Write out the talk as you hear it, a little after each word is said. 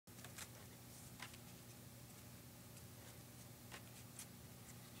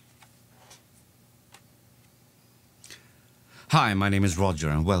Hi, my name is Roger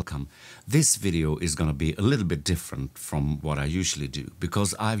and welcome. This video is going to be a little bit different from what I usually do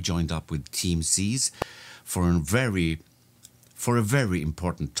because I've joined up with Team Seas for a very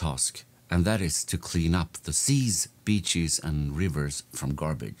important task, and that is to clean up the seas, beaches and rivers from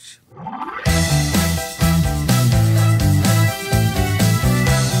garbage.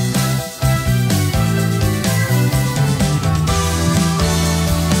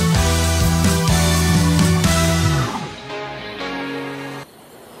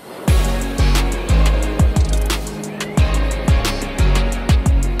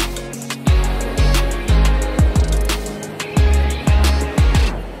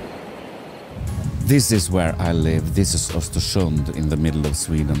 This is where I live. This is Östersund in the middle of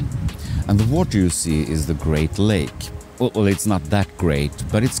Sweden. And the water you see is the Great Lake. Well, it's not that great,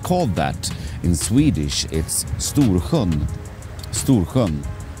 but it's called that. In Swedish, it's Storsjön. Storsjön,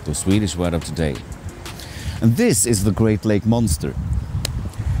 the Swedish word of today. And this is the Great Lake monster.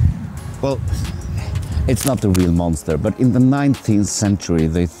 Well, it's not the real monster, but in the 19th century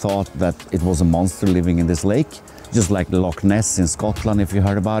they thought that it was a monster living in this lake, just like Loch Ness in Scotland, if you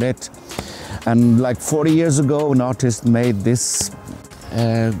heard about it. And like 40 years ago, an artist made this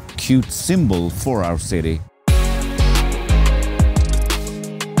cute symbol for our city.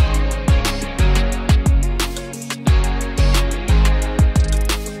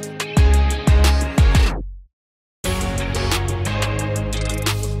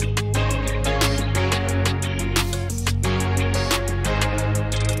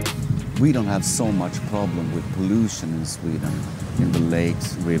 We don't have so much problem with pollution in Sweden, in the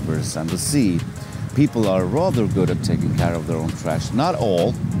lakes, rivers and the sea. People are rather good at taking care of their own trash. Not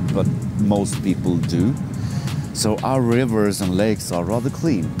all, but most people do. So our rivers and lakes are rather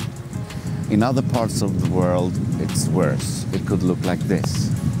clean. In other parts of the world, it's worse. It could look like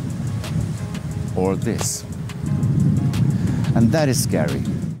this. Or this. And that is scary.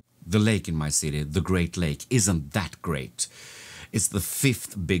 The lake in my city, the Great Lake, isn't that great. It's the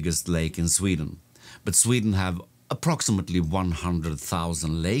 5th biggest lake in Sweden. But Sweden have approximately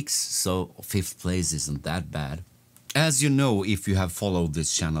 100,000 lakes, so 5th place isn't that bad. As you know, if you have followed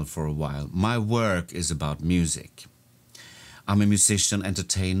this channel for a while, my work is about music. I'm a musician,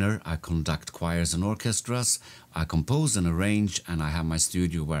 entertainer, I conduct choirs and orchestras, I compose and arrange, and I have my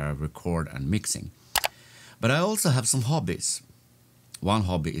studio where I record and mixing. But I also have some hobbies. One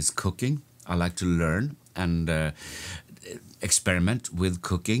hobby is cooking. I like to learn and experiment with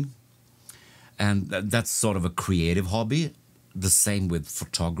cooking, and that's sort of a creative hobby. The same with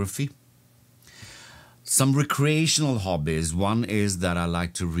photography. Some recreational hobbies. One is that I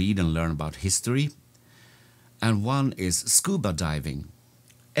like to read and learn about history, and one is scuba diving.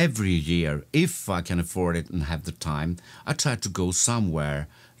 Every year, if I can afford it and have the time, I try to go somewhere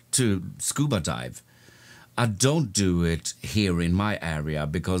to scuba dive. I don't do it here in my area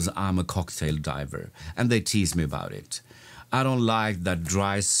because I'm a cocktail diver and they tease me about it. I don't like that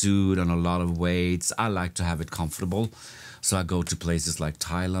dry suit and a lot of weights. I like to have it comfortable. So I go to places like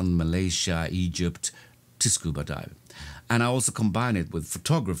Thailand, Malaysia, Egypt to scuba dive. And I also combine it with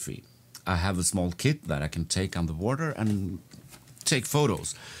photography. I have a small kit that I can take on the water and take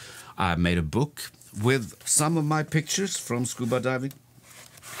photos. I made a book with some of my pictures from scuba diving.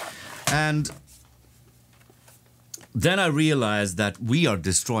 And then I realized that we are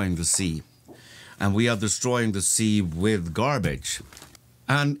destroying the sea. And we are destroying the sea with garbage.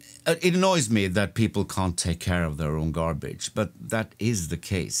 And it annoys me that people can't take care of their own garbage, but that is the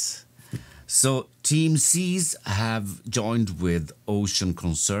case. So Team Seas have joined with Ocean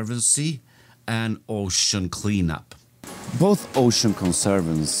Conservancy and Ocean Cleanup. Both Ocean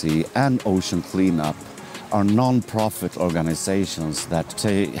Conservancy and Ocean Cleanup are non-profit organizations that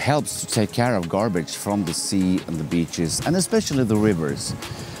helps to take care of garbage from the sea and the beaches, and especially the rivers.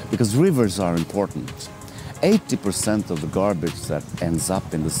 Because rivers are important. 80% of the garbage that ends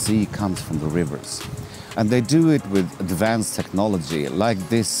up in the sea comes from the rivers. And they do it with advanced technology, like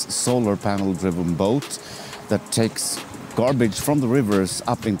this solar panel-driven boat that takes garbage from the rivers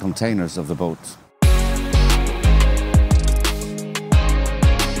up in containers of the boat.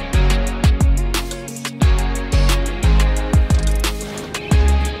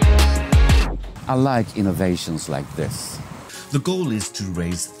 I like innovations like this. The goal is to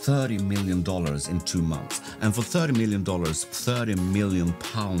raise $30 million in 2 months. And for $30 million, 30 million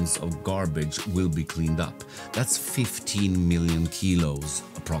pounds of garbage will be cleaned up. That's 15 million kilos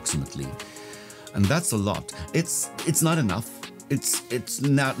approximately. And that's a lot. It's not enough. It's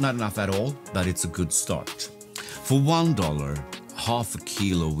not enough at all, but it's a good start. For $1, half a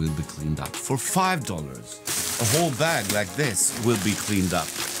kilo will be cleaned up. For $5, a whole bag like this will be cleaned up.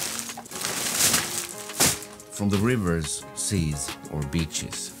 from the rivers, seas, or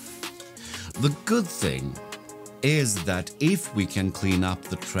beaches. The good thing is that if we can clean up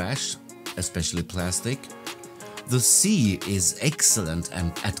the trash, especially plastic, the sea is excellent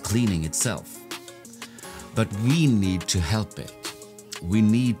at cleaning itself. But we need to help it. We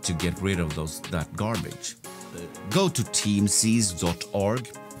need to get rid of that garbage. Go to teamseas.org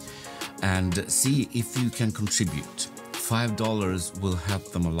and see if you can contribute. $5 will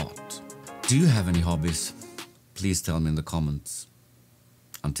help them a lot. Do you have any hobbies? Please tell me in the comments.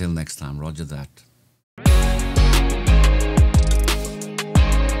 Until next time, Roger that.